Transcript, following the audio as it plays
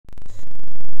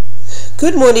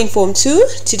Good morning, Form 2.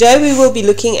 Today we will be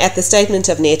looking at the statement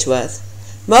of net worth.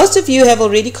 Most of you have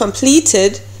already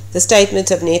completed the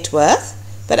statement of net worth,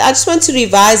 but I just want to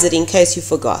revise it in case you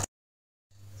forgot.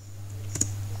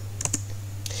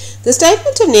 The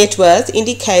statement of net worth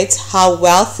indicates how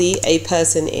wealthy a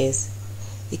person is.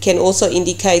 It can also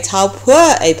indicate how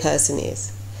poor a person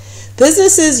is.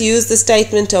 Businesses use the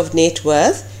statement of net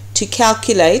worth to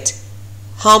calculate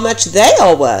how much they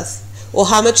are worth or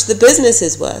how much the business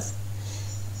is worth.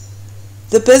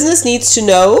 The business needs to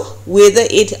know whether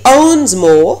it owns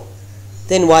more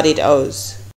than what it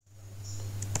owes.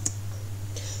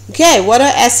 Okay, what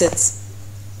are assets?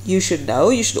 You should know.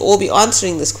 You should all be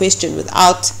answering this question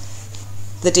without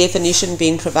the definition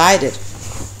being provided.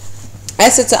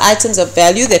 Assets are items of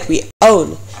value that we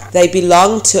own. They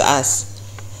belong to us.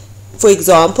 For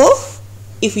example,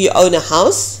 if you own a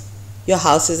house, your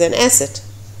house is an asset.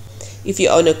 If you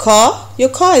own a car, your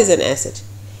car is an asset.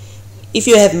 If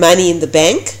you have money in the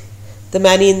bank, the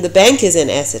money in the bank is an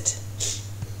asset.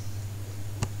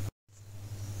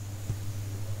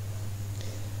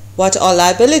 What are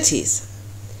liabilities?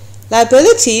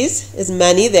 Liabilities is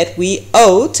money that we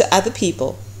owe to other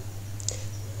people.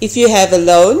 If you have a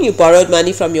loan, you borrowed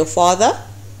money from your father,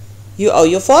 you owe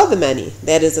your father money.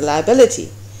 That is a liability.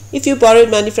 If you borrowed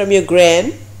money from your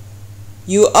gran,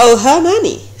 you owe her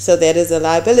money. So that is a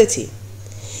liability.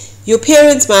 Your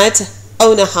parents might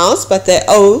own a house, but they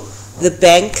owe the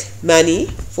bank money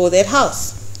for that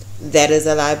house. That is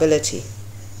a liability.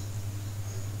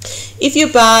 If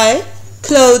you buy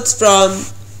clothes from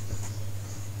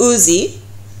Uzi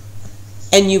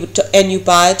and you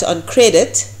buy it on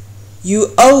credit, you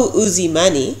owe Uzi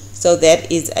money, so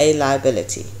that is a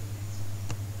liability.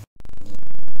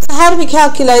 So how do we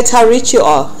calculate how rich you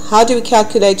are? How do we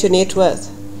calculate your net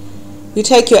worth? You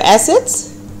take your assets,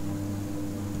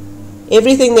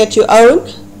 everything that you own,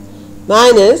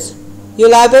 minus your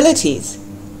liabilities,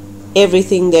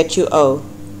 everything that you owe,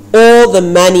 all the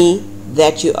money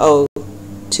that you owe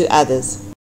to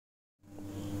others.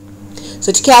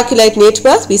 So to calculate net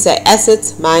worth, we say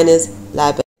assets minus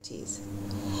liabilities.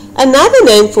 Another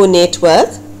name for net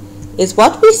worth is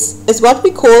what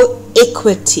we call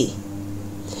equity.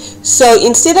 So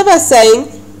instead of us saying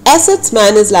assets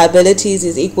minus liabilities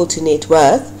is equal to net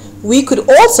worth, we could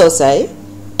also say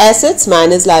assets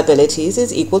minus liabilities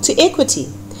is equal to equity.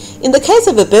 In the case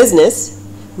of a business,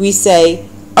 we say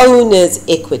owner's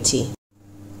equity.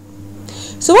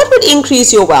 So what would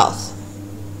increase your wealth?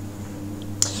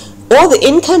 All the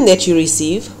income that you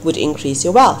receive would increase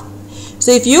your wealth. So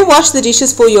if you wash the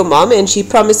dishes for your mom and she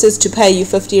promises to pay you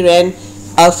 50 Rand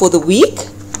for the week,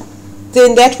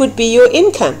 then that would be your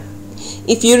income.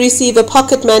 If you receive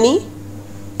pocket money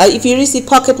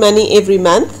every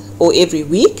month or every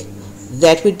week,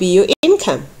 that would be your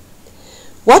income.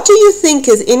 What do you think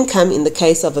is income in the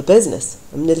case of a business?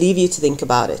 I'm going to leave you to think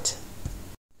about it.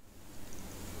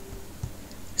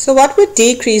 So what would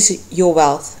decrease your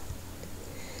wealth?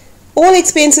 All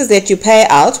expenses that you pay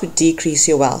out would decrease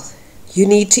your wealth. You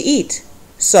need to eat.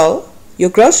 So your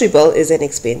grocery bill is an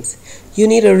expense. You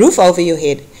need a roof over your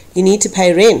head. You need to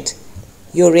pay rent.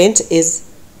 Your rent is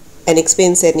an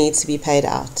expense that needs to be paid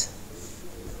out.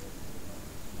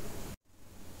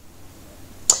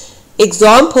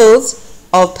 Examples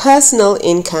of personal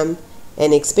income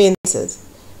and expenses.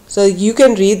 So you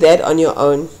can read that on your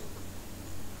own.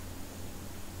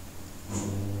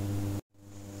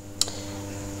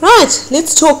 Right,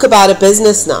 let's talk about a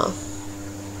business now.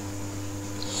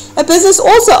 A business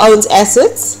also owns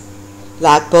assets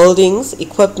like buildings,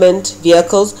 equipment,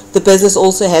 vehicles. The business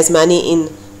also has money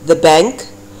in the bank.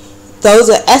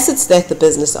 Those are assets that the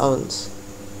business owns.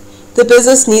 The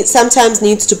business sometimes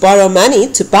needs to borrow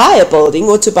money to buy a building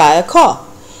or to buy a car.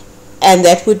 And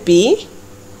that would be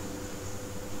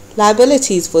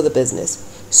liabilities for the business.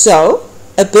 So,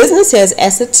 a business has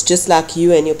assets just like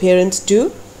you and your parents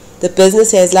do. The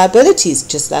business has liabilities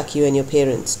just like you and your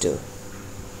parents do.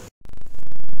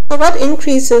 So what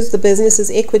increases the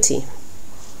business's equity?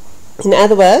 In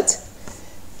other words,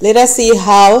 let us see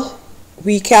how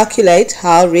we calculate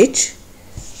how rich,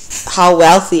 how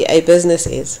wealthy a business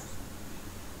is.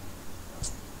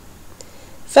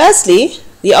 Firstly,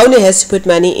 the owner has to put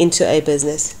money into a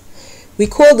business. We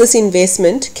call this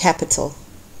investment capital.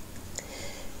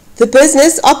 The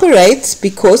business operates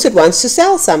because it wants to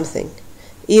sell something,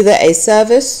 either a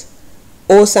service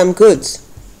or some goods.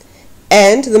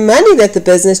 And the money that the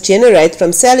business generates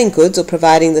from selling goods or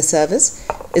providing the service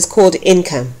is called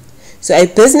income. So a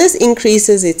business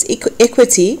increases its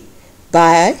equity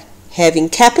by having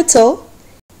capital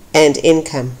and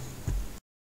income.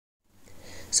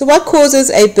 So what causes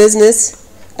a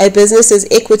a business's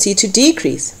equity to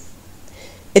decrease?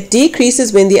 It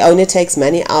decreases when the owner takes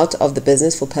money out of the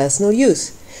business for personal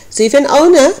use. So if an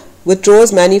owner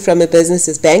withdraws money from a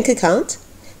business's bank account,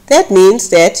 that means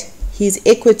that his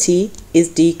equity is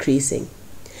decreasing.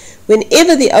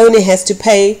 Whenever the owner has to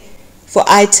pay for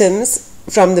items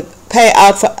from the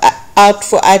out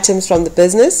for items from the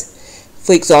business,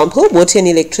 for example, water and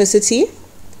electricity,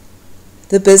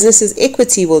 the business's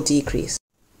equity will decrease.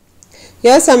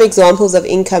 Here are some examples of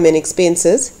income and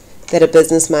expenses that a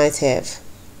business might have.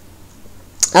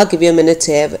 I'll give you a minute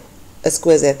to have a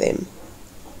squiz at them.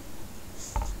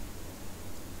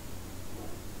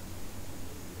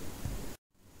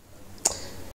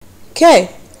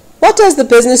 Okay, what does the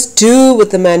business do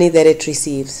with the money that it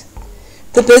receives?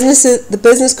 The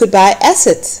business could buy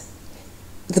assets.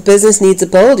 The business needs a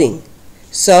building.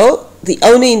 So the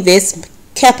owner invests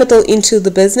capital into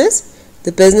the business.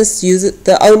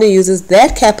 The owner uses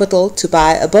that capital to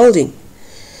buy a building.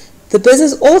 The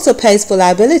business also pays for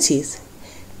liabilities.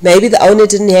 Maybe the owner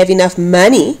didn't have enough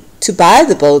money to buy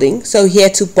the building, so he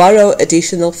had to borrow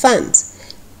additional funds.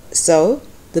 So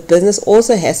the business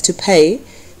also has to pay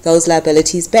those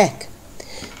liabilities back.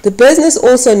 The business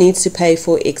also needs to pay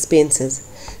for expenses.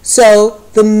 So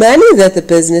the money that the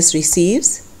business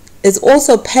receives is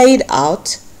also paid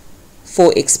out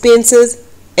for expenses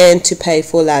and to pay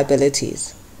for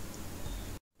liabilities.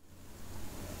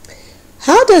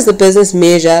 How does the business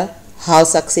measure how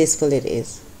successful it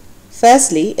is?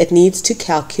 Firstly, it needs to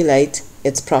calculate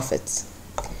its profits.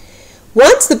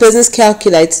 Once the business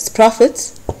calculates its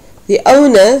profits, the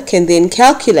owner can then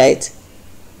calculate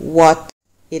what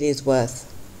it is worth.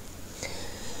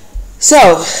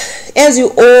 So, as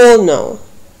you all know,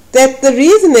 that the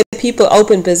reason that people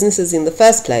open businesses in the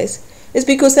first place is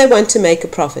because they want to make a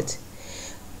profit.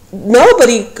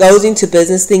 Nobody goes into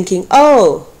business thinking,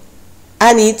 oh,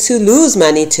 I need to lose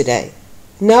money today.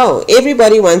 No,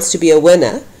 everybody wants to be a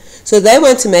winner, so they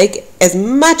want to make as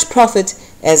much profit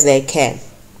as they can.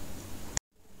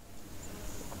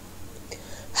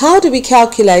 How do we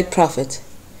calculate profit?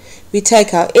 We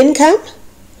take our income,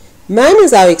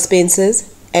 minus our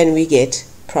expenses, and we get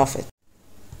profit.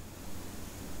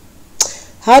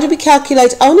 How do we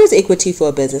calculate owner's equity for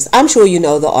a business? I'm sure you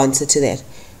know the answer to that.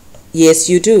 Yes,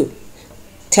 you do.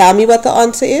 Tell me what the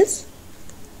answer is.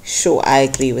 Sure, I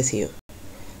agree with you.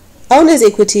 Owner's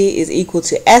equity is equal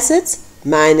to assets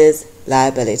minus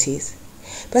liabilities.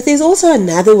 But there's also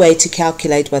another way to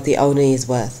calculate what the owner is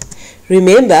worth.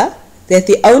 Remember that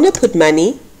the owner put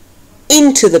money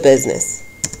into the business.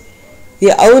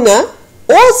 The owner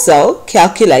also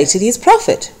calculated his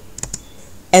profit.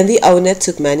 And the owner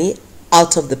took money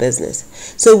out of the business.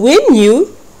 So when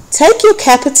you take your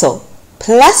capital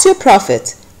plus your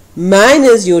profit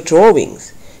minus your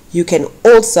drawings, you can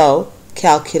also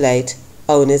calculate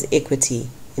owner's equity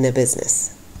in a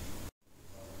business.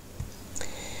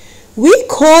 We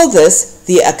call this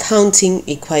the accounting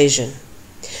equation.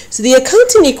 So the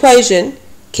accounting equation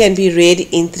can be read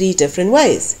in three different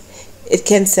ways. It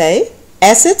can say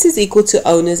assets is equal to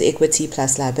owner's equity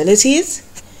plus liabilities.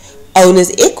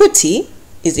 Owner's equity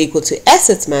is equal to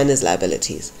assets minus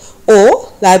liabilities.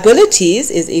 Or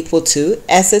liabilities is equal to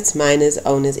assets minus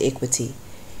owner's equity.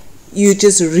 You're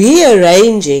just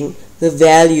rearranging the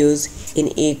values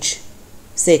in each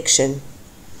section